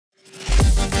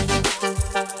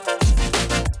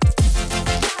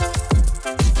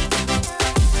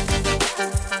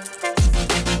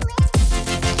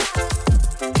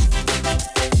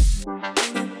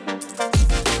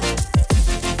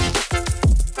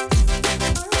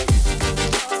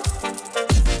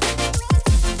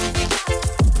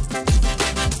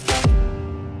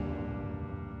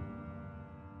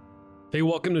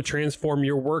welcome to Transform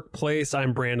Your Workplace.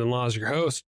 I'm Brandon Laws, your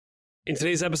host. In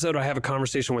today's episode, I have a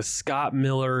conversation with Scott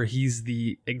Miller. He's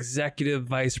the Executive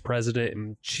Vice President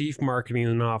and Chief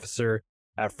Marketing Officer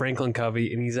at Franklin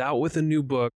Covey, and he's out with a new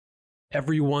book,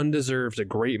 Everyone Deserves a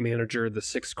Great Manager, The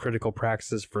 6 Critical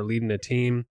Practices for Leading a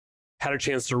Team. Had a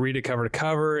chance to read it cover to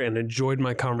cover and enjoyed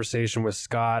my conversation with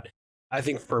Scott. I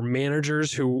think for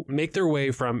managers who make their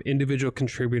way from individual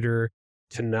contributor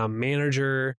to now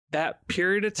manager, that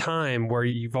period of time where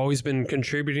you've always been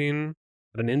contributing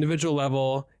at an individual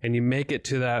level and you make it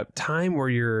to that time where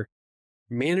you're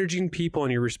managing people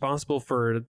and you're responsible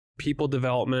for people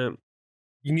development,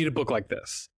 you need a book like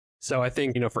this. So I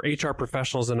think, for HR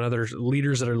professionals and other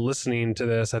leaders that are listening to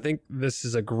this, I think this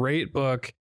is a great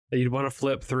book that you'd want to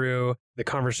flip through. The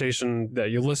conversation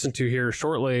that you listen to here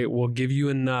shortly will give you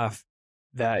enough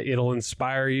that it'll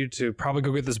inspire you to probably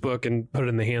go get this book and put it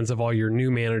in the hands of all your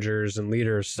new managers and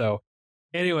leaders. So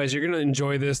anyways, you're going to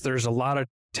enjoy this. There's a lot of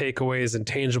takeaways and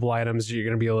tangible items you're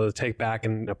going to be able to take back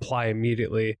and apply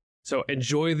immediately. So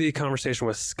enjoy the conversation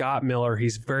with Scott Miller.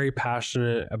 He's very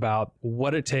passionate about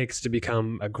what it takes to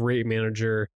become a great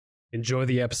manager. Enjoy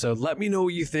the episode. Let me know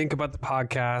what you think about the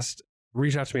podcast.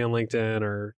 Reach out to me on LinkedIn,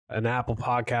 or an Apple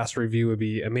Podcast review would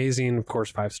be amazing. Of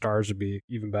course, 5 stars would be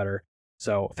even better.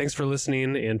 So thanks for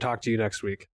listening, and talk to you next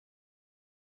week.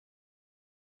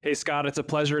 Hey, Scott, it's a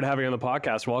pleasure to have you on the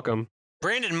podcast. Welcome.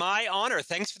 Brandon, my honor.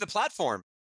 Thanks for the platform.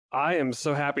 I am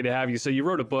so happy to have you. So you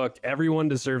wrote a book, Everyone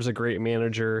Deserves a Great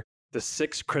Manager, The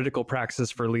 6 Critical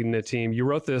Practices for Leading a Team. You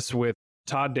wrote this with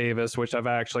Todd Davis, which I've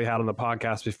actually had on the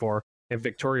podcast before, and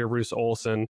Victoria Roos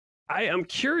Olson. I am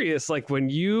curious, when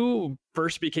you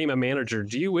first became a manager,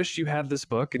 do you wish you had this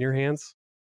book in your hands?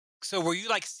 So were you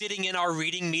sitting in our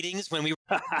reading meetings when we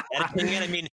were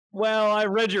editing it? Well, I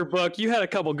read your book. You had a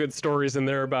couple good stories in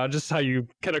there about just how you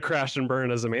kind of crashed and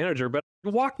burned as a manager, but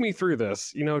walk me through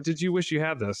this. Did you wish you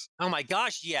had this? Oh my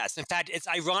gosh, yes. In fact, it's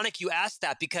ironic you asked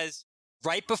that, because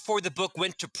right before the book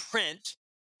went to print,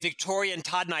 Victoria and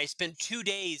Todd and I spent 2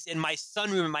 days in my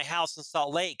sunroom in my house in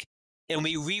Salt Lake, and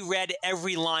we reread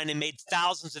every line and made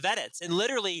thousands of edits. And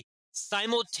literally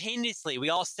simultaneously,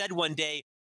 we all said one day,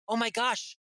 oh my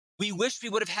gosh, we wish we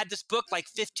would have had this book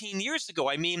 15 years ago.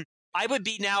 I would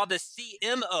be now the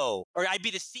CMO, or I'd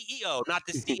be the CEO, not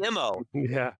the CMO.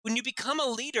 Yeah. When you become a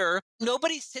leader,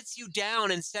 nobody sits you down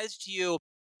and says to you,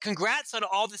 congrats on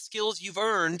all the skills you've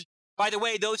earned. By the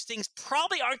way, those things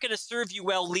probably aren't going to serve you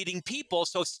well leading people.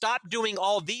 So stop doing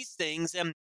all these things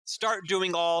and start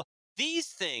doing all these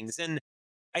things. And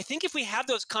I think if we have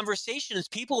those conversations,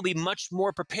 people will be much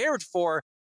more prepared for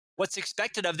what's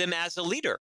expected of them as a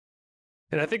leader.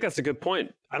 And I think that's a good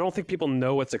point. I don't think people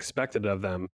know what's expected of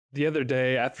them. The other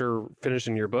day, after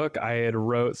finishing your book, I had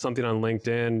wrote something on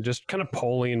LinkedIn, just kind of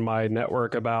polling my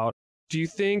network about, do you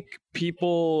think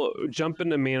people jump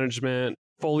into management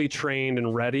fully trained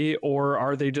and ready, or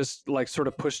are they just sort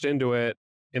of pushed into it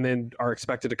and then are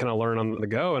expected to kind of learn on the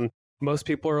go? And most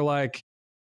people are like,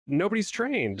 nobody's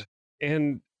trained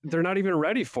and they're not even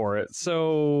ready for it.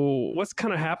 So what's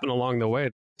kind of happened along the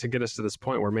way to get us to this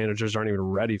point where managers aren't even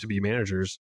ready to be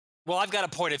managers? Well, I've got a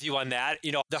point of view on that.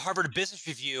 The Harvard Business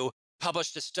Review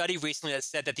published a study recently that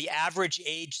said that the average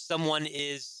age someone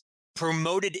is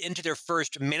promoted into their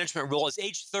first management role is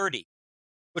age 30,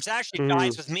 which actually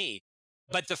jives with me.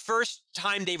 But the first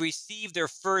time they receive their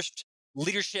first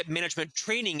leadership management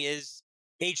training is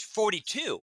age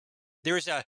 42. There's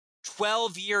a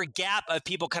 12-year gap of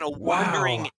people kind of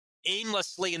wandering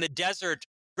aimlessly in the desert,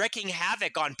 wreaking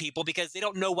havoc on people because they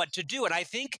don't know what to do. And I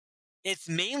think it's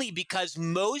mainly because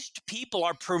most people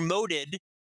are promoted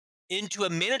into a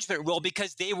management role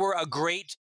because they were a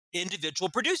great individual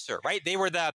producer, right? They were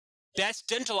the best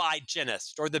dental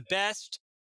hygienist or the best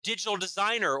digital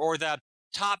designer or the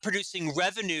top producing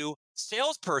revenue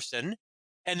salesperson.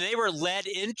 And they were led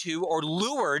into or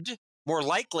lured, more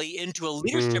likely, into a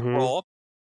leadership role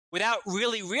without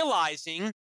really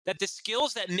realizing that the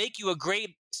skills that make you a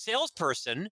great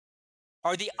salesperson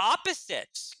are the opposite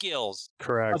skills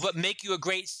of what make you a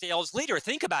great sales leader.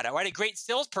 Think about it, right? A great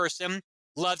salesperson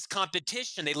loves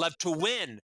competition. They love to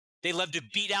win. They love to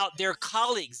beat out their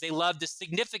colleagues. They love the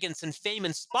significance and fame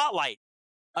and spotlight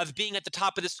of being at the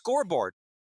top of the scoreboard.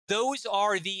 Those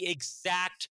are the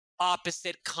exact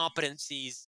opposite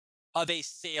competencies of a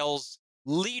sales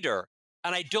leader.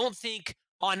 And I don't think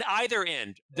on either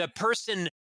end, the person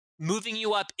moving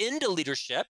you up into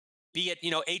leadership, be it,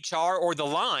 HR or the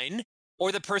line,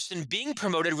 or the person being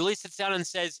promoted really sits down and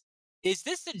says, is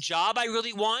this a job I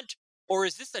really want? Or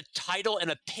is this a title and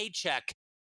a paycheck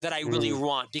that I really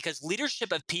want? Because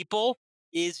leadership of people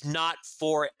is not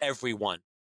for everyone.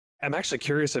 I'm actually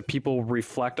curious if people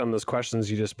reflect on those questions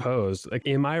you just posed. Like,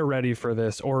 am I ready for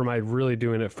this, or am I really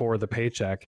doing it for the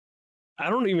paycheck? I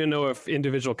don't even know if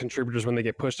individual contributors, when they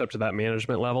get pushed up to that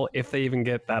management level, if they even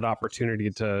get that opportunity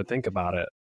to think about it.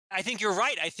 I think you're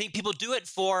right. I think people do it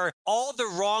for all the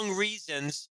wrong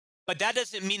reasons, but that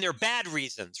doesn't mean they're bad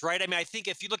reasons, right? I mean, I think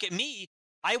if you look at me,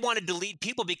 I wanted to lead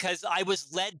people because I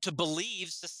was led to believe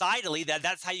societally that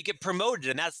that's how you get promoted.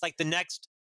 And that's like the next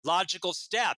logical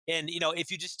step. And,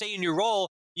 if you just stay in your role,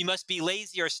 you must be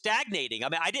lazy or stagnating. I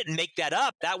mean, I didn't make that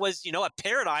up. That was, a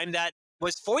paradigm that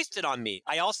was foisted on me.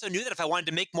 I also knew that if I wanted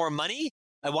to make more money,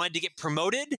 I wanted to get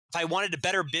promoted. If I wanted a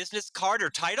better business card or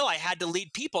title, I had to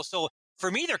lead people. So for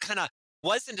me, there kind of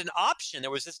wasn't an option. There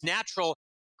was this natural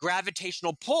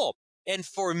gravitational pull. And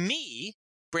for me,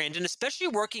 Brandon, especially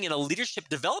working in a leadership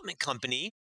development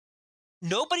company,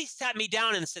 nobody sat me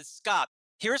down and said, Scott,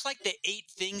 here's like the 8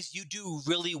 things you do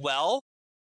really well.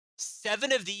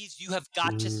 7 of these you have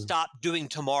got to stop doing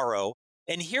tomorrow.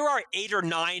 And here are 8 or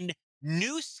 9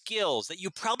 new skills that you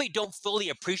probably don't fully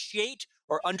appreciate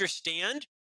or understand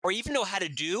or even know how to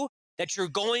do that you're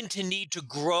going to need to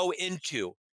grow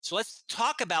into. So let's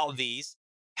talk about these.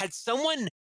 Had someone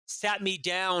sat me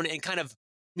down and kind of,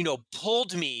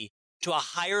 pulled me to a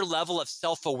higher level of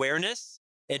self-awareness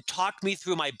and talked me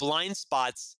through my blind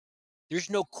spots, there's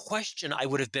no question I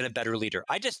would have been a better leader.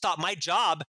 I just thought my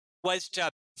job was to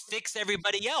fix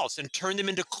everybody else and turn them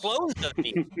into clones of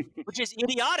me, which is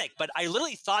idiotic. But I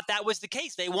literally thought that was the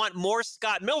case. They want more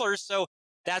Scott Millers, so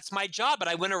that's my job. But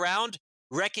I went around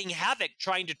wrecking havoc,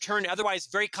 trying to turn otherwise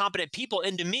very competent people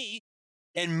into me.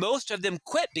 And most of them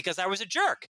quit because I was a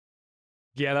jerk.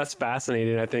 Yeah, that's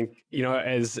fascinating. I think,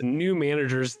 as new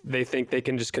managers, they think they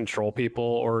can just control people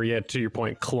or, yeah, to your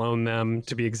point, clone them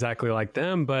to be exactly like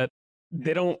them, but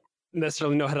they don't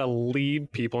necessarily know how to lead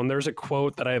people. And there's a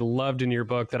quote that I loved in your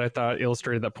book that I thought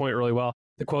illustrated that point really well.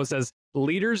 The quote says,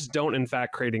 "Leaders don't in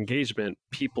fact create engagement.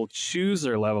 People choose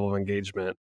their level of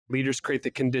engagement. Leaders create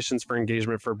the conditions for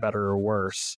engagement for better or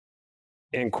worse."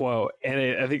 End quote. And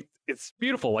I think it's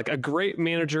beautiful. Like, a great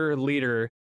manager, leader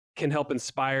can help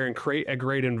inspire and create a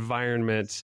great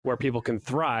environment where people can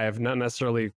thrive, not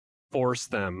necessarily force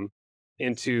them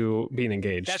into being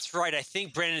engaged. That's right. I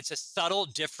think, Brandon, it's a subtle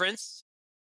difference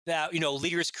that,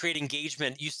 leaders create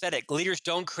engagement. You said it. Leaders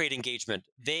don't create engagement.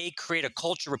 They create a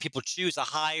culture where people choose a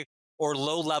high or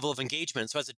low level of engagement.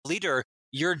 So as a leader,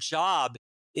 your job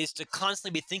is to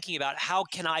constantly be thinking about how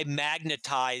can I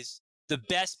magnetize the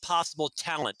best possible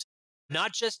talent,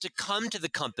 not just to come to the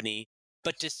company,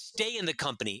 but to stay in the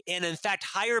company. And in fact,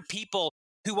 hire people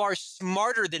who are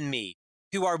smarter than me,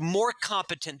 who are more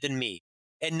competent than me,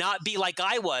 and not be like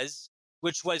I was,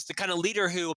 which was the kind of leader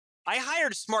who I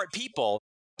hired smart people,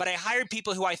 but I hired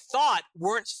people who I thought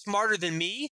weren't smarter than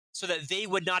me so that they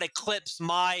would not eclipse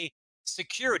my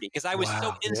security. Because I was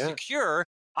so insecure,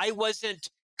 I wasn't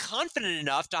confident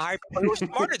enough to hire people who were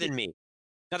smarter than me.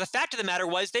 Now, the fact of the matter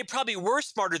was they probably were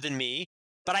smarter than me,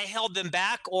 but I held them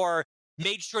back or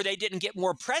made sure they didn't get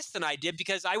more press than I did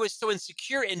because I was so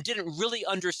insecure and didn't really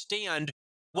understand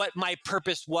what my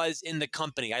purpose was in the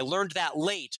company. I learned that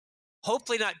late,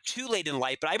 hopefully not too late in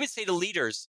life, but I would say to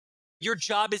leaders, your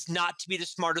job is not to be the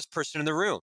smartest person in the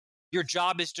room. Your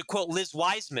job is, to quote Liz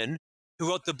Wiseman, who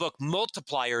wrote the book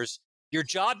Multipliers, your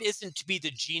job isn't to be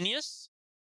the genius.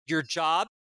 Your job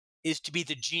is to be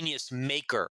the genius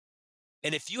maker.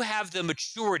 And if you have the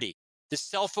maturity, the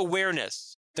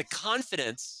self-awareness, the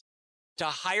confidence to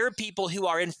hire people who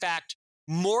are in fact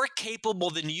more capable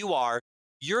than you are,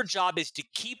 your job is to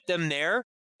keep them there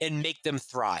and make them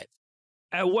thrive.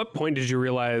 At what point did you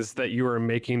realize that you were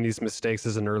making these mistakes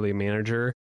as an early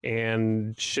manager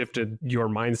and shifted your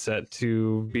mindset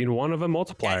to being one of a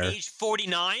multiplier? At age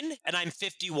 49, and I'm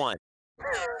 51.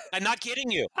 I'm not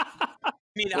kidding you. I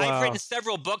mean, Wow. I've written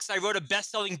several books. I wrote a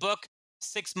best-selling book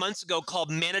 6 months ago called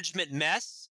Management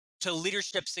Mess to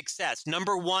Leadership Success.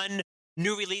 #1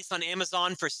 new release on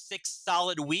Amazon for 6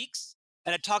 solid weeks.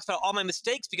 And it talks about all my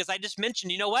mistakes because I just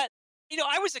mentioned, you know what?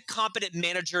 I was a competent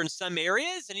manager in some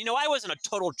areas and, I wasn't a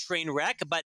total train wreck,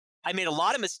 but I made a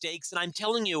lot of mistakes. And I'm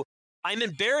telling you, I'm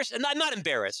embarrassed, and I'm not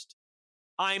embarrassed.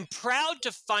 I'm proud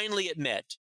to finally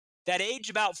admit that age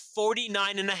about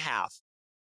 49 and a half,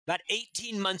 about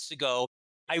 18 months ago,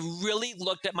 I really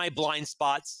looked at my blind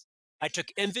spots. I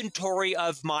took inventory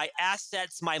of my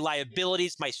assets, my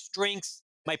liabilities, my strengths,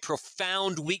 my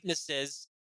profound weaknesses.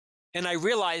 And I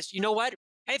realized, you know what?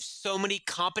 I have so many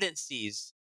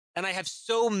competencies and I have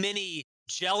so many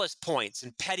jealous points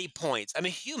and petty points. I'm a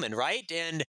human, right?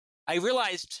 And I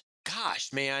realized,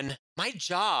 gosh, man, my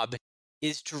job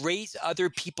is to raise other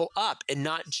people up and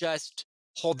not just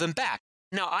hold them back.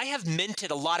 Now, I have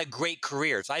minted a lot of great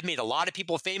careers. I've made a lot of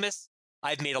people famous.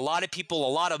 I've made a lot of people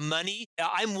a lot of money.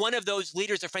 I'm one of those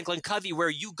leaders at Franklin Covey where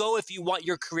you go if you want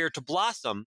your career to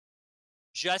blossom,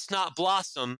 just not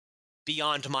blossom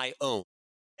beyond my own.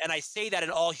 And I say that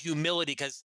in all humility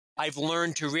because I've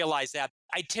learned to realize that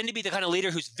I tend to be the kind of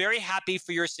leader who's very happy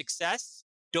for your success.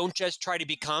 Don't just try to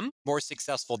become more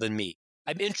succcial than me.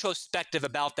 I'm introspective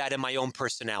about that in my own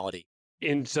personality.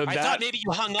 And so I that thought maybe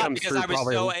you hung up comes because through I was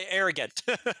probably. so arrogant.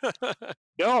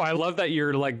 No, I love that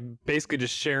you're like basically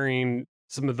just sharing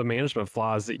some of the management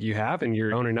flaws that you have and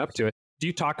you're owning up to it. Do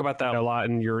you talk about that a lot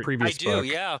in your I previous do, book?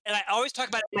 yeah. And I always talk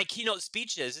about it in my keynote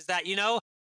speeches is that,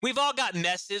 we've all got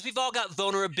messes, we've all got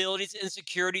vulnerabilities,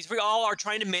 insecurities. We all are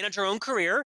trying to manage our own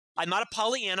career. I'm not a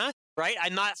Pollyanna, right?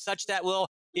 I'm not such that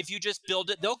if you just build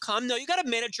it, they'll come. No, you got to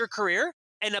manage your career.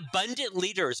 And abundant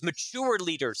leaders, mature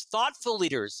leaders, thoughtful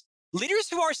leaders, leaders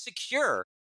who are secure.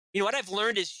 What I've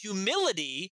learned is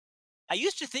humility. I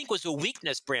used to think was a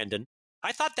weakness, Brandon.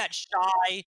 I thought that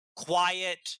shy,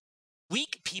 quiet,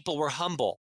 weak people were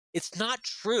humble. It's not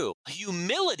true.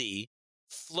 Humility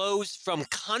flows from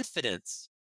confidence.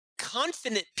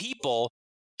 Confident people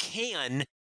can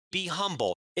be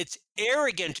humble. It's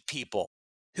arrogant people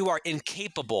who are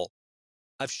incapable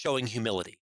of showing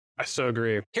humility. I so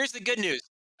agree. Here's the good news.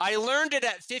 I learned it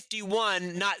at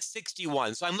 51, not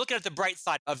 61. So I'm looking at the bright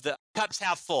side of the cups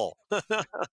half full.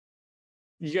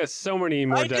 You got so many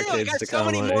more I do. I decades got to so come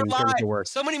many more in terms lives, of work.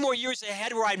 so many more years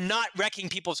ahead where I'm not wrecking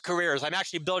people's careers. I'm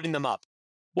actually building them up.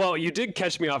 Well, you did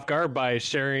catch me off guard by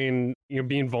sharing,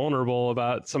 being vulnerable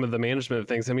about some of the management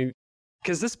things. I mean,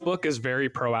 because this book is very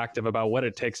proactive about what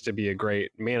it takes to be a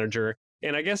great manager.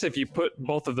 And I guess if you put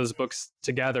both of those books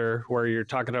together, where you're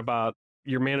talking about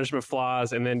your management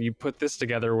flaws, and then you put this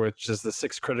together, which is the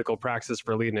 6 critical practices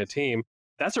for leading a team,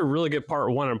 that's a really good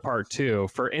part 1 and part 2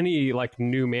 for any like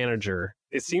new manager.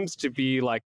 It seems to be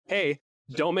like, hey,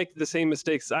 don't make the same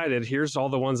mistakes I did. Here's all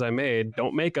the ones I made.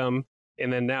 Don't make them.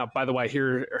 And then now, by the way,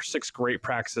 here are 6 great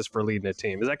practices for leading a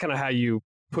team. Is that kind of how you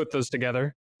put those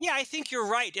together? Yeah, I think you're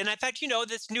right. And in fact,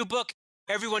 this new book,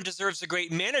 Everyone Deserves a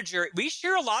Great Manager, we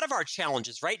share a lot of our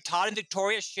challenges, right? Todd and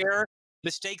Victoria share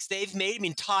mistakes they've made. I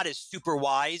mean, Todd is super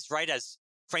wise, right? As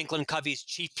Franklin Covey's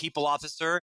chief people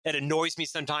officer, it annoys me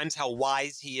sometimes how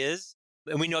wise he is.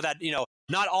 And we know that,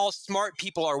 not all smart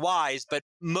people are wise, but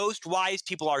most wise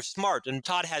people are smart. And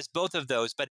Todd has both of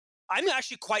those. But I'm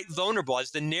actually quite vulnerable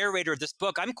as the narrator of this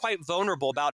book. I'm quite vulnerable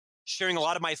about sharing a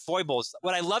lot of my foibles.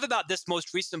 What I love about this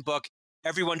most recent book,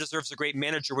 Everyone Deserves a Great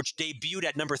Manager, which debuted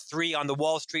at number 3 on the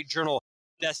Wall Street Journal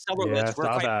bestseller Yeah, I list. We're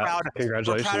saw quite that. proud. We're proud of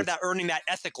Congratulations. that, earning that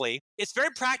ethically. It's very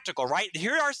practical, right?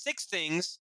 Here are 6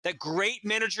 things that great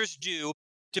managers do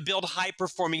to build high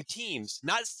performing teams,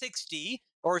 not 60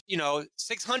 or,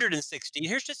 660.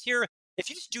 Here, if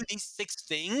you just do these 6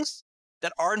 things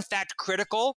that are in fact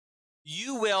critical,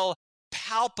 you will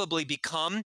palpably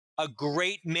become a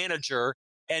great manager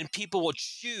and people will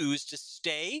choose to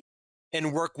stay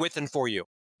and work with and for you.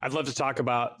 I'd love to talk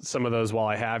about some of those while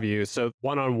I have you. So,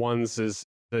 one-on-ones is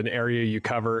an area you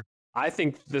cover. I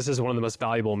think this is one of the most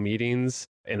valuable meetings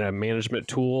in a management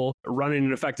tool. Running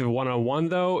an effective one-on-one,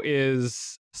 though,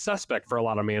 is suspect for a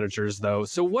lot of managers, though.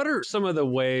 So, what are some of the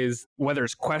ways, whether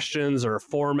it's questions or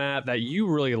format, that you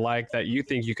really like that you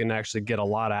think you can actually get a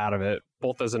lot out of it,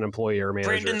 both as an employee or manager?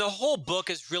 Brandon, the whole book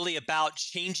is really about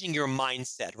changing your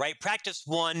mindset, right? Practice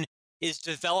 1 is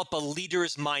develop a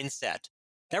leader's mindset.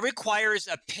 That requires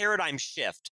a paradigm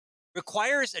shift,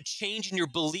 requires a change in your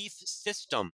belief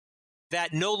system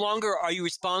that no longer are you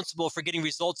responsible for getting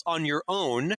results on your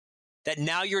own, that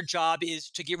now your job is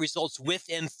to get results with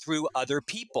and through other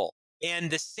people. And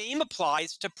the same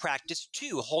applies to practice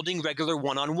 2, holding regular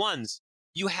one-on-ones.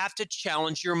 You have to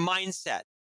challenge your mindset.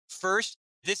 First,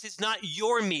 this is not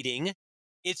your meeting,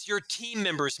 it's your team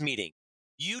members' meeting.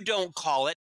 You don't call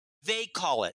it, they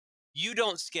call it. You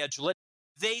don't schedule it,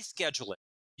 they schedule it.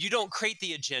 You don't create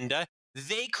the agenda,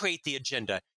 they create the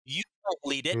agenda. You don't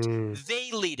lead it,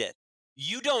 they lead it.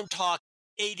 You don't talk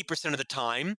 80% of the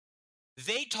time,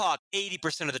 they talk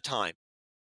 80% of the time.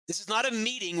 This is not a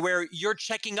meeting where you're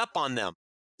checking up on them.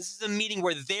 This is a meeting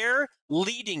where they're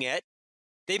leading it.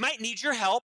 They might need your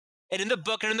help. And in the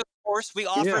book and in the course, we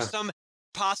offer some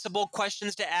possible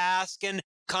questions to ask and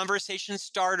conversation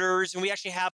starters. And we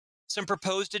actually have some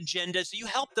proposed agendas. So you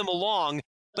help them along,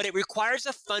 but it requires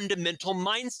a fundamental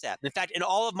mindset. In fact, in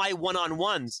all of my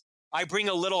one-on-ones, I bring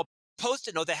a little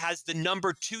Post-it note that has the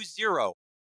number 20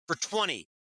 for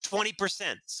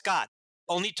 20%. Scott,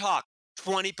 only talk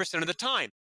 20% of the time.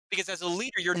 Because as a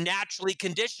leader, you're naturally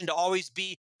conditioned to always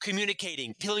be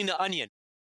communicating, peeling the onion.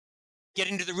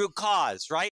 getting to the root cause,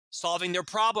 right? Solving their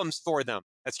problems for them.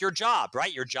 That's your job,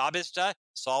 right? Your job is to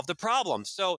solve the problem.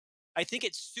 So I think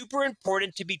it's super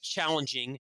important to be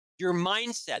challenging your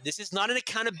mindset. This is not an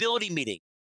accountability meeting.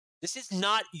 This is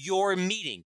not your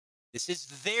meeting. This is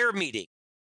their meeting.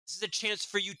 This is a chance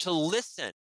for you to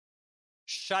listen,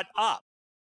 shut up,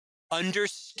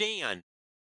 understand.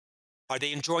 Are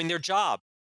they enjoying their job?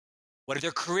 What are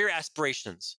their career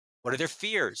aspirations? What are their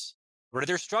fears? What are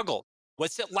their struggles?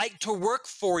 What's it like to work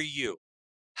for you?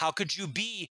 How could you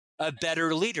be a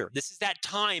better leader? This is that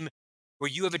time where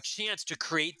you have a chance to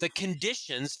create the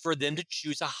conditions for them to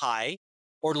choose a high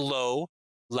or low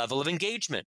level of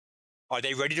engagement. Are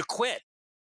they ready to quit?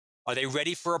 Are they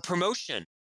ready for a promotion?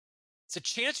 It's a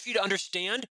chance for you to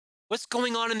understand what's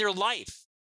going on in their life.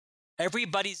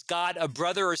 Everybody's got a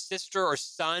brother or sister or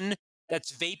son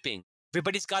that's vaping.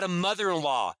 Everybody's got a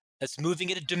mother-in-law that's moving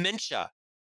into dementia.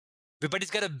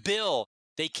 Everybody's got a bill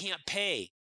they can't pay.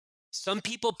 Some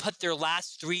people put their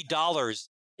last $3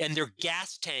 in their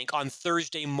gas tank on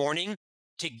Thursday morning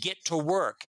to get to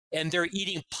work, and they're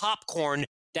eating popcorn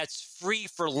that's free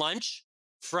for lunch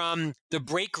from the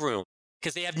break room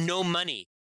because they have no money.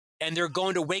 And they're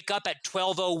going to wake up at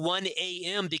 12:01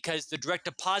 a.m. because the direct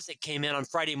deposit came in on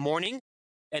Friday morning,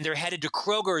 and they're headed to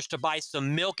Kroger's to buy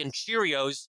some milk and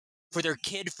Cheerios for their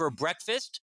kid for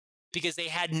breakfast because they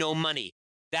had no money.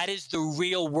 That is the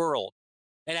real world.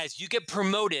 And as you get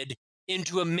promoted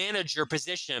into a manager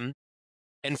position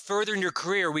and further in your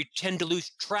career, we tend to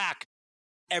lose track.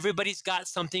 Everybody's got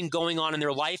something going on in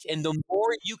their life, and the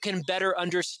more you can better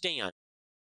understand.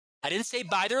 I didn't say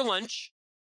buy their lunch.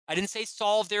 I didn't say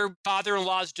solve their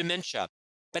father-in-law's dementia.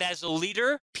 But as a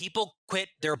leader, people quit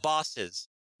their bosses,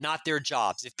 not their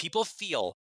jobs. If people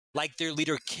feel like their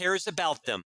leader cares about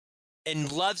them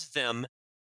and loves them,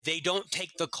 they don't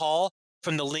take the call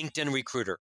from the LinkedIn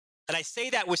recruiter. And I say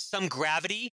that with some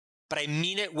gravity, but I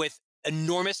mean it with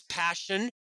enormous passion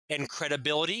and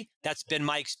credibility. That's been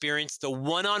my experience. The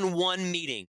one-on-one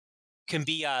meeting can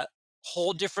be a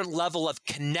whole different level of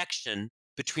connection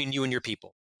between you and your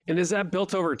people. And is that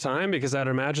built over time? Because I'd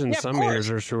imagine Yeah, of some course.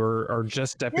 managers who are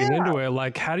just stepping into it,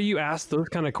 like, how do you ask those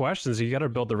kind of questions? You got to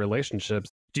build the relationships.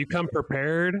 Do you come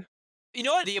prepared? You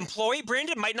know what? The employee,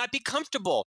 Brandon, might not be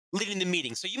comfortable leading the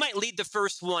meeting. So you might lead the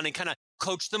first one and kind of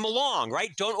coach them along, right?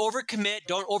 Don't overcommit,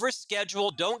 don't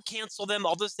overschedule, don't cancel them,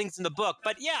 all those things in the book.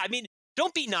 But yeah, I mean,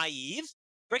 don't be naive.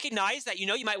 Recognize that, you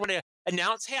might want to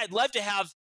announce, hey, I'd love to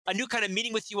have a new kind of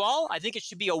meeting with you all. I think it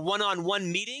should be a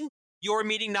one-on-one meeting. Your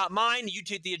meeting, not mine. You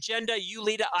take the agenda, you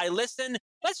lead it, I listen.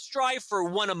 Let's strive for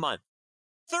one a month.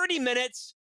 30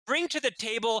 minutes, bring to the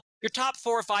table your top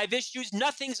 4 or 5 issues.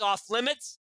 Nothing's off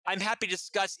limits. I'm happy to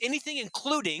discuss anything,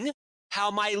 including how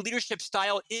my leadership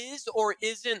style is or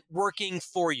isn't working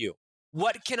for you.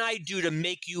 What can I do to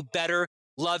make you better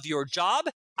love your job?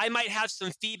 I might have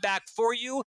some feedback for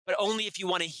you, but only if you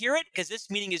want to hear it, because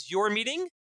this meeting is your meeting.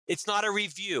 It's not a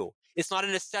review. It's not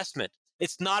an assessment.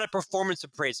 It's not a performance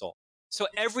appraisal. So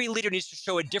every leader needs to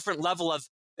show a different level of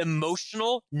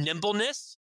emotional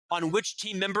nimbleness on which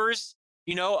team members,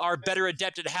 are better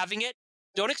adept at having it.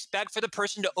 Don't expect for the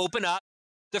person to open up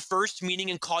the first meeting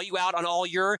and call you out on all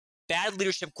your bad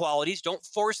leadership qualities. Don't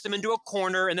force them into a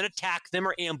corner and then attack them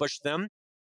or ambush them.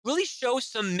 Really show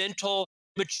some mental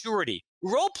maturity.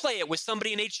 Role play it with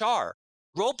somebody in HR.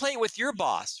 Role play it with your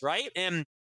boss, right? And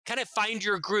kind of find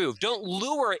your groove. Don't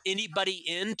lure anybody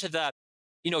into the,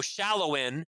 shallow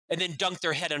end and then dunk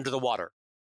their head under the water.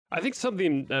 I think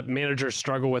something that managers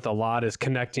struggle with a lot is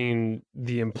connecting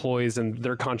the employees and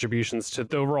their contributions to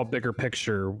the overall bigger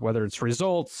picture, whether it's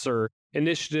results or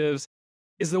initiatives.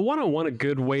 Is the one-on-one a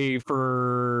good way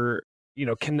for,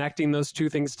 connecting those two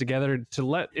things together to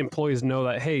let employees know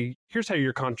that, hey, here's how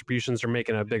your contributions are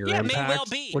making a bigger impact? Yeah, may well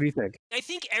be. What do you think? I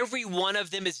think every one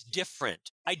of them is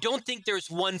different. I don't think there's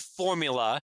one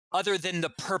formula other than the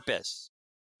purpose.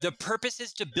 The purpose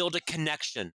is to build a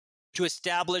connection, to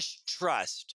establish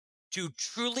trust, to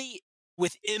truly,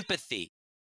 with empathy,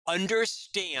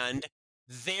 understand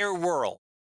their world.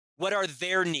 What are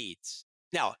their needs?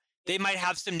 Now, they might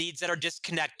have some needs that are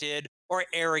disconnected or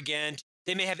arrogant.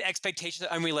 They may have expectations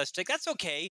that are unrealistic. That's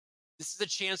okay. This is a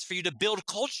chance for you to build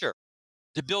culture,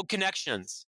 to build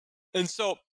connections. And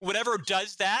so whatever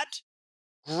does that,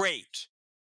 great.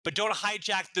 But don't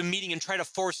hijack the meeting and try to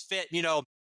force fit,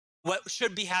 what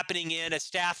should be happening in a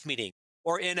staff meeting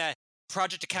or in a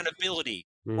project accountability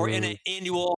or in an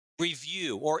annual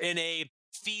review or in a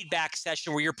feedback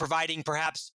session where you're providing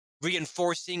perhaps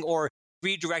reinforcing or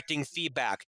redirecting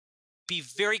feedback. Be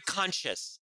very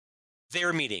conscious.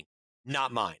 Their meeting,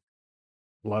 not mine.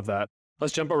 Love that.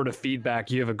 Let's jump over to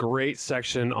feedback. You have a great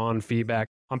section on feedback.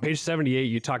 On page 78,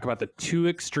 you talk about the two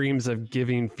extremes of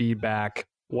giving feedback.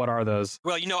 What are those?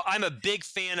 Well, I'm a big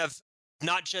fan of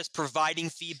not just providing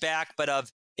feedback, but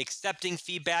of accepting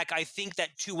feedback. I think that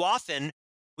too often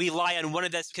we lie on one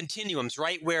of those continuums,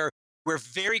 right? Where we're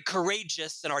very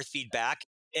courageous in our feedback.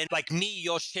 And like me,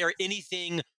 you'll share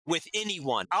anything with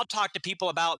anyone. I'll talk to people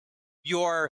about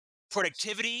your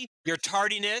productivity, your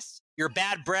tardiness, your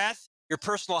bad breath, your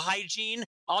personal hygiene.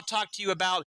 I'll talk to you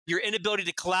about your inability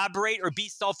to collaborate or be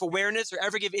self-awareness or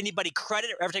ever give anybody credit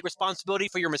or ever take responsibility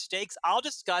for your mistakes. I'll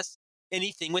discuss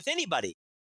anything with anybody.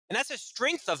 And that's a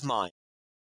strength of mine.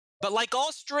 But like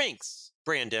all strengths,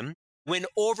 Brandon, when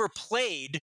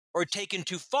overplayed or taken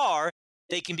too far,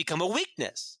 they can become a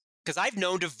weakness. Because I've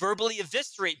known to verbally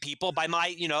eviscerate people by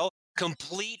my,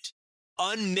 complete,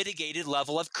 unmitigated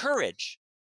level of courage.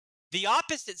 The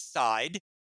opposite side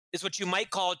is what you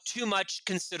might call too much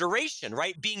consideration,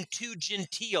 right? Being too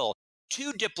genteel,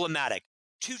 too diplomatic,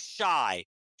 too shy,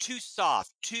 too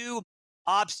soft, too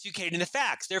obfuscating the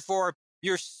facts. Therefore,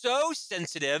 you're so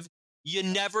sensitive, you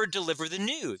never deliver the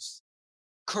news.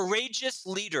 Courageous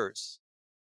leaders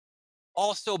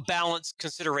also balance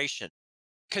consideration.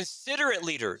 Considerate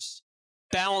leaders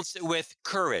balance it with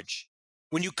courage.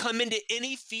 When you come into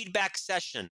any feedback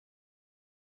session,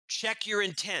 check your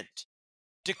intent,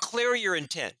 declare your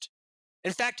intent.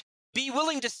 In fact, be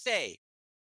willing to say,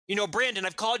 Brandon,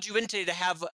 I've called you in today to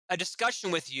have a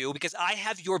discussion with you because I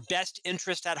have your best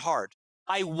interest at heart.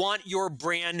 I want your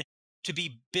brand to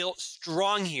be built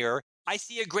strong here. I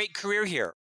see a great career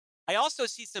here. I also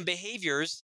see some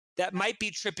behaviors that might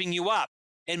be tripping you up,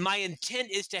 and my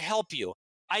intent is to help you.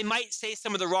 I might say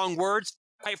some of the wrong words.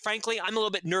 Quite frankly, I'm a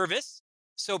little bit nervous,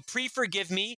 so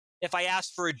forgive me if I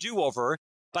ask for a do-over.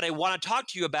 But I want to talk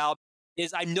to you about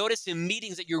is I notice in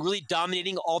meetings that you're really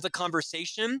dominating all the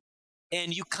conversation,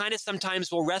 and you kind of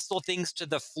sometimes will wrestle things to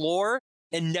the floor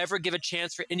and never give a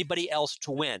chance for anybody else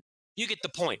to win. You get the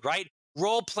point, right?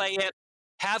 Role play it.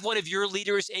 Have one of your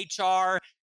leaders, HR,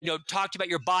 talk to you about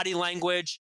your body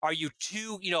language. Are you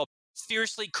too,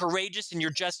 fiercely courageous and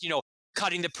you're just,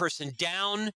 cutting the person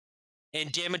down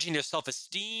and damaging their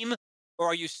self-esteem? Or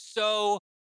are you so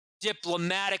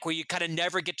diplomatic where you kind of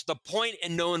never get to the point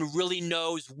and no one really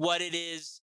knows what it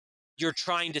is you're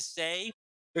trying to say?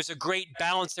 There's a great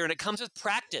balance there, and it comes with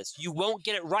practice. You won't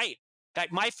get it right. In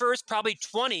fact, my first probably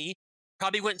 20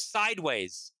 probably went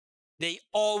sideways. They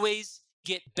always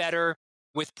get better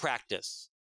with practice.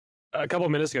 A couple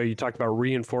of minutes ago, you talked about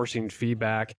reinforcing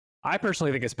feedback. I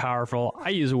personally think it's powerful. I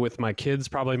use it with my kids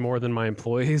probably more than my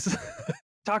employees.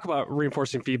 Talk about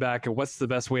reinforcing feedback and what's the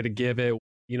best way to give it?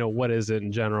 What is it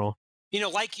in general?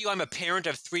 Like you, I'm a parent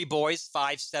of 3 boys,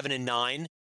 5, 7, and 9.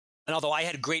 And although I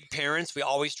had great parents, we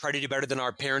always try to do better than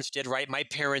our parents did, right? My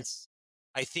parents,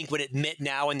 I think, would admit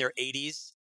now in their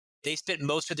 80s, they spent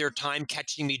most of their time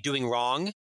catching me doing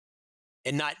wrong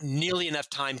and not nearly enough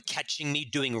time catching me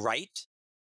doing right.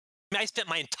 I spent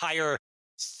my entire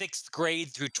 6th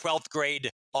grade through 12th grade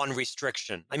on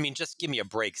restriction. Just give me a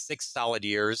break. 6 solid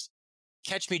years.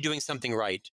 Catch me doing something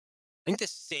right. I think the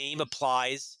same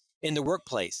applies in the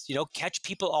workplace. Catch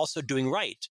people also doing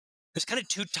right. There's kind of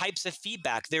 2 types of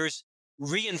feedback. There's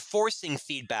reinforcing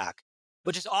feedback,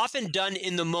 which is often done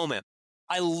in the moment.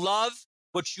 I love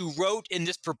what you wrote in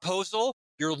this proposal.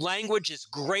 Your language is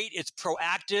great. It's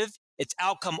proactive. It's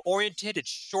outcome oriented. It's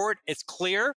short. It's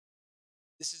clear.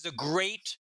 This is a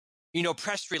great,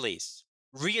 press release.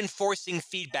 Reinforcing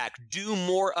feedback. Do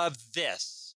more of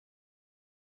this.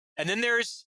 And then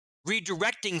there's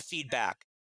redirecting feedback.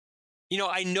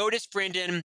 I noticed,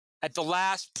 Brandon, at the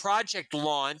last project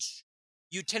launch,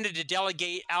 you tended to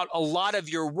delegate out a lot of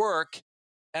your work,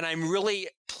 and I'm really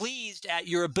pleased at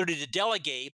your ability to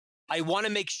delegate. I want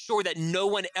to make sure that no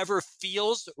one ever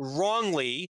feels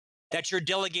wrongly that you're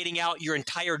delegating out your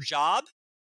entire job,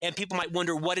 and people might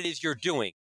wonder what it is you're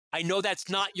doing. I know that's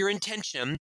not your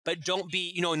intention, but don't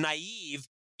be, naive.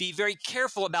 Be very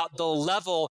careful about the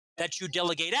level that you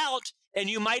delegate out, and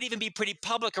you might even be pretty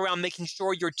public around making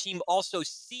sure your team also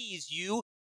sees you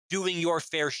doing your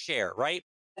fair share, right?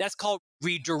 That's called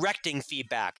redirecting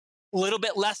feedback. A little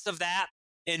bit less of that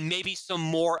and maybe some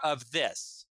more of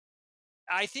this.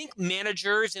 I think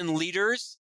managers and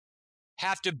leaders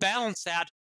have to balance that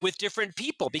with different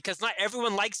people because not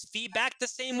everyone likes feedback the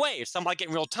same way. Some like it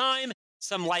in real time,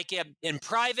 some like it in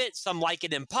private, some like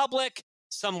it in public,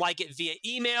 some like it via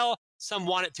email, some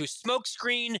want it through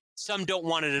smokescreen, some don't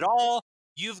want it at all.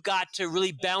 You've got to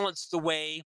really balance the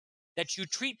way that you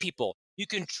treat people. You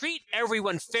can treat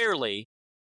everyone fairly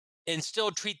and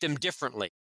still treat them differently.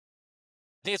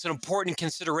 I think it's an important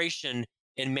consideration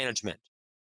in management.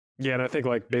 Yeah, and I think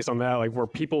like based on that, like where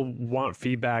people want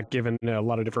feedback given in a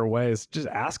lot of different ways, just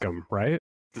ask them, right?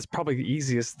 That's probably the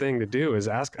easiest thing to do is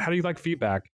ask, how do you like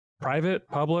feedback? Private,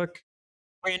 public,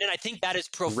 Brandon, I think that is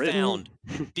written? profound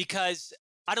because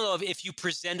I don't know if you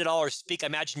present at all or speak. I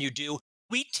imagine you do.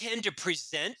 We tend to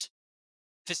present,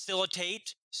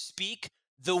 facilitate, speak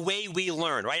the way we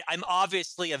learn, right? I'm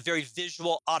obviously a very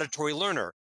visual auditory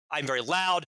learner. I'm very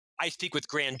loud. I speak with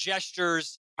grand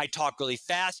gestures. I talk really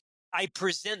fast. I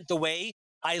present the way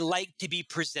I like to be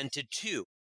presented to.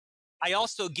 I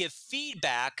also give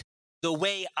feedback the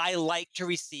way I like to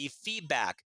receive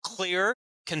feedback: clear,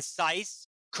 concise,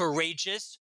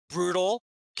 courageous, brutal,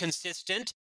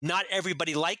 consistent. Not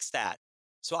everybody likes that.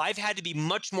 So I've had to be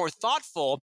much more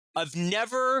thoughtful of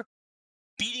never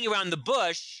beating around the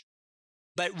bush,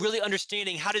 but really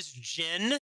understanding how does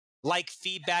Jen like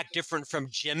feedback different from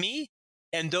Jimmy?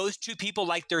 And those two people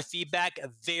like their feedback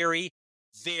very,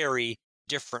 very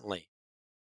differently.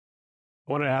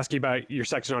 I want to ask you about your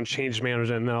section on change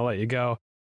management, and then I'll let you go.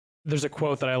 There's a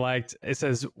quote that I liked. It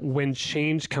says, when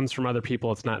change comes from other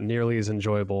people, it's not nearly as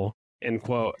enjoyable, end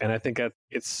quote. And I think that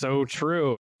it's so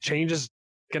true. Change is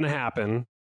going to happen,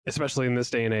 especially in this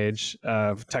day and age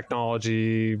of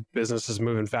technology. Business is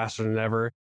moving faster than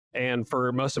ever. And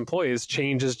for most employees,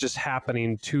 change is just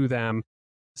happening to them.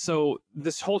 So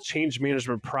this whole change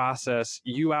management process,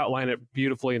 you outline it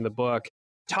beautifully in the book.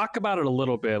 Talk about it a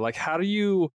little bit. Like, how do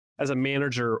you, as a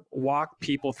manager, walk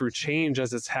people through change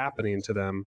as it's happening to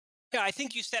them? Yeah, I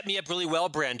think you set me up really well,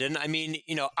 Brandon. I mean,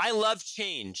 I love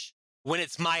change when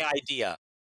it's my idea,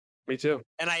 Me too.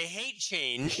 and I hate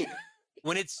change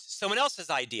when it's someone else's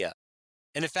idea.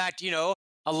 And in fact,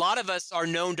 a lot of us are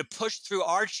known to push through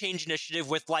our change initiative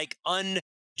with like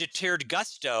undeterred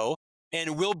gusto,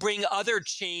 and we'll bring other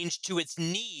change to its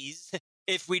knees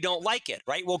if we don't like it,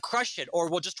 right? We'll crush it, or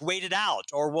we'll just wait it out,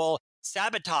 or we'll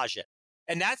sabotage it.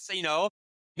 And that's,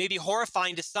 maybe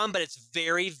horrifying to some, but it's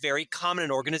very, very common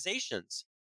in organizations.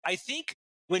 I think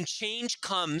when change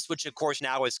comes, which of course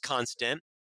now is constant,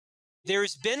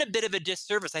 there's been a bit of a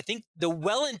disservice. I think the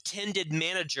well-intended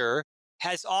manager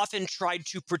has often tried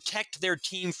to protect their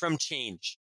team from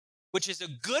change, which is a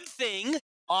good thing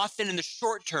often in the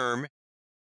short term.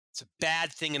 It's a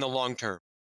bad thing in the long term,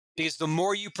 because the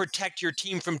more you protect your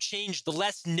team from change, the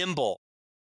less nimble,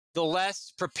 the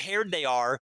less prepared they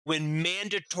are when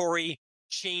mandatory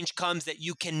change comes that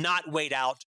you cannot wait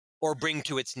out or bring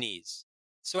to its knees.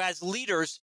 So as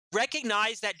leaders,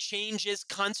 recognize that change is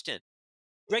constant.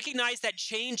 Recognize that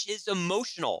change is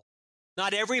emotional.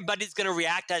 Not everybody's going to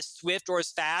react as swift or as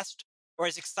fast or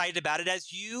as excited about it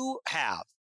as you have.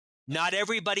 Not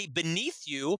everybody beneath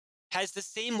you has the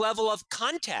same level of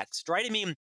context, right? I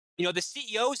mean, the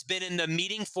CEO's been in the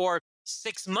meeting for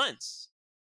 6 months.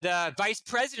 The vice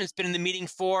president's been in the meeting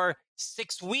for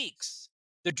 6 weeks.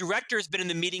 The director's been in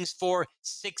the meetings for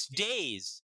 6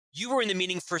 days. You were in the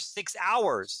meeting for 6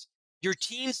 hours. Your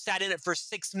team sat in it for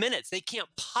 6 minutes. They can't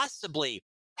possibly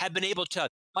have been able to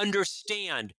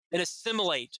understand and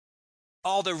assimilate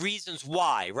all the reasons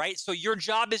why, right? So your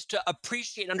job is to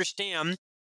appreciate and understand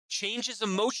change is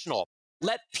emotional.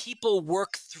 Let people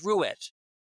work through it.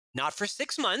 Not for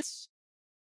 6 months,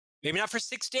 maybe not for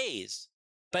 6 days,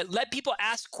 but let people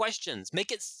ask questions.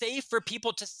 Make it safe for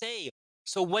people to say,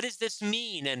 so what does this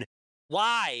mean? And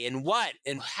why and what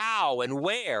and how and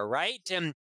where, right?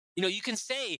 And, you can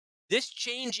say, this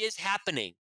change is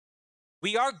happening.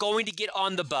 We are going to get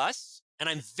on the bus, and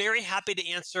I'm very happy to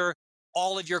answer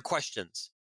all of your questions,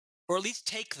 or at least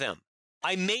take them.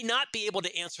 I may not be able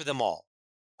to answer them all.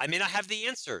 I may not have the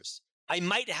answers. I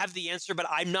might have the answer, but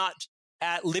I'm not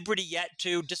at liberty yet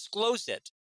to disclose it.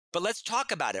 But let's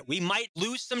talk about it. We might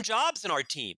lose some jobs in our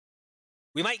team.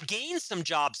 We might gain some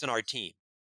jobs in our team.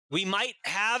 We might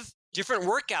have different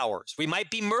work hours. We might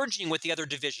be merging with the other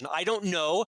division. I don't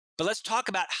know, but let's talk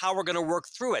about how we're going to work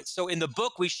through it. So in the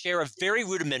book, we share a very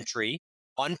rudimentary,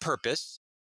 on purpose,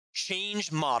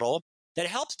 change model that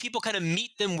helps people kind of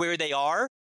meet them where they are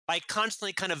by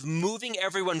constantly kind of moving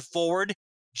everyone forward,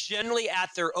 generally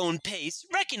at their own pace,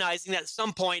 recognizing that at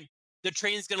some point the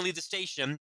train is going to leave the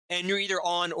station and you're either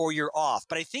on or you're off.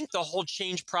 But I think the whole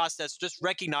change process just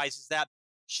recognizes that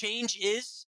change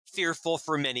is fearful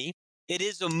for many. It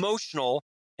is emotional.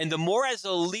 And the more as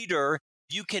a leader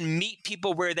you can meet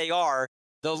people where they are,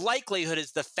 the likelihood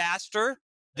is the faster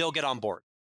they'll get on board.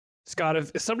 Scott,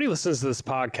 if somebody listens to this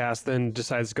podcast, then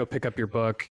decides to go pick up your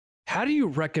book, how do you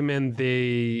recommend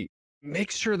they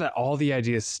make sure that all the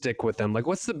ideas stick with them? Like,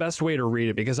 what's the best way to read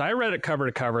it? Because I read it cover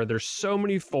to cover. There's so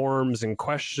many forms and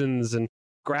questions and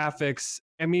graphics.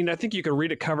 I mean, I think you can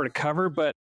read it cover to cover,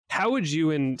 but How would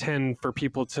you intend for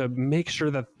people to make sure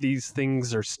that these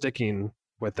things are sticking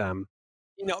with them?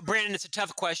 Brandon, it's a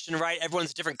tough question, right?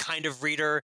 Everyone's a different kind of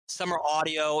reader. Some are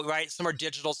audio, right? Some are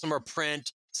digital, some are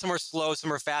print, some are slow,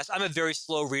 some are fast. I'm a very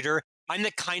slow reader. I'm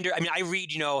the I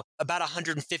read, about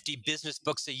 150 business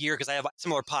books a year because I have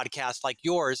similar podcasts like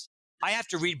yours. I have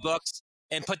to read books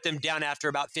and put them down after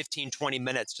about 15, 20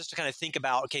 minutes just to kind of think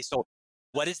about, okay, so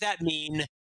what does that mean?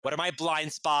 What are my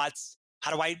blind spots?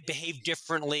 How do I behave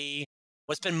differently?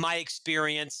 What's been my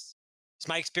experience? Has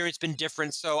my experience been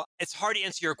different? So it's hard to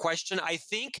answer your question. I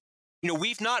think,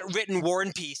 we've not written War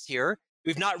and Peace here.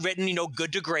 We've not written,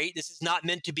 Good to Great. This is not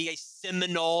meant to be a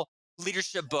seminal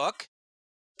leadership book.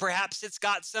 Perhaps it's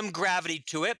got some gravity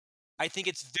to it. I think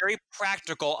it's very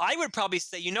practical. I would probably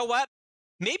say, you know what?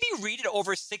 Maybe read it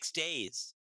over 6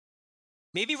 days.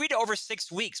 Maybe read it over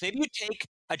 6 weeks. Maybe you take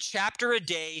a chapter a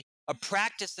day, a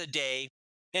practice a day,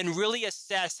 and really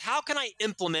assess, how can I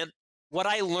implement what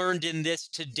I learned in this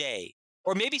today?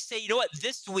 Or maybe say, you know what,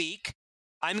 this week,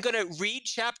 I'm going to read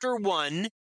chapter 1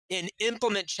 and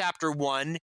implement chapter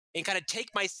 1 and kind of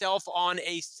take myself on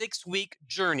a 6-week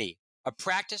journey, a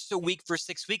practice a week for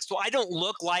 6 weeks. So I don't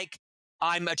look like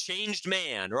I'm a changed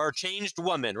man or a changed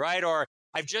woman, right? Or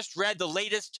I've just read the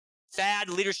latest fad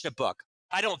leadership book.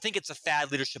 I don't think it's a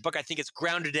fad leadership book. I think it's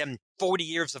grounded in 40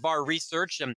 years of our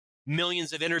research and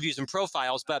millions of interviews and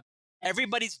profiles, but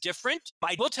everybody's different.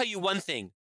 I will tell you one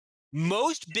thing.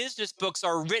 Most business books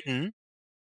are written,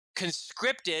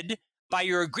 conscripted by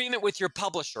your agreement with your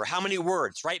publisher. How many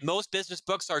words, right? Most business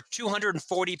books are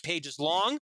 240 pages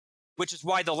long, which is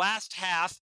why the last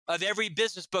half of every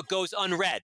business book goes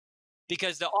unread,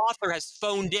 because the author has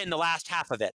phoned in the last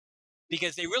half of it,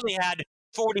 because they really had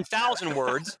 40,000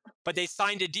 words, but they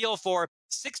signed a deal for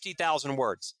 60,000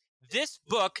 words. This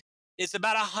book is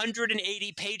about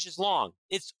 180 pages long.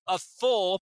 It's a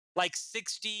full,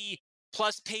 60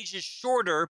 plus pages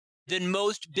shorter than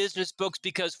most business books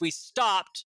because we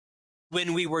stopped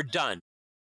when we were done.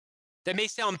 That may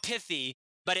sound pithy,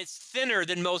 but it's thinner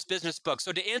than most business books.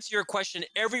 So to answer your question,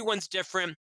 everyone's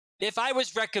different. If I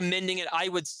was recommending it, I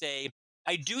would say,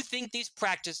 I do think these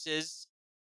practices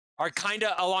are kind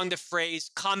of along the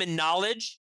phrase, common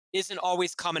knowledge isn't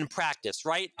always common practice,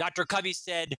 right? Dr. Covey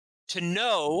said, to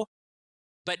know,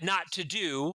 but not to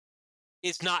do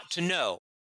is not to know.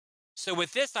 So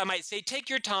with this, I might say, take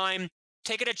your time,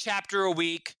 take it a chapter a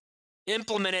week,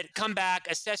 implement it, come back,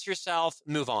 assess yourself,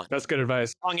 move on. That's good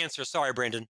advice. Long answer. Sorry,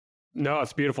 Brandon. No,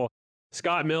 it's beautiful.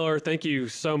 Scott Miller, thank you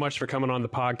so much for coming on the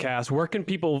podcast. Where can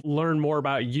people learn more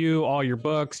about you, all your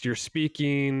books, your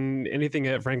speaking, anything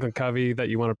at Franklin Covey that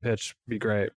you want to pitch? Be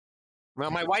great.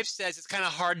 Well, my wife says it's kind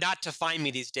of hard not to find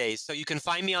me these days. So you can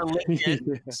find me on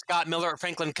LinkedIn, Scott Miller at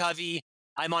Franklin Covey.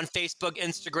 I'm on Facebook,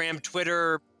 Instagram,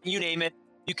 Twitter, you name it.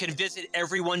 You can visit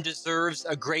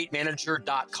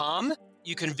everyonedeservesagreatmanager.com.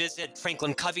 You can visit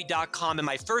franklincovey.com. And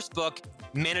my first book,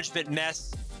 Management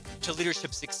Mess to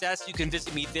Leadership Success, you can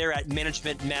visit me there at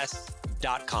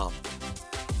managementmess.com.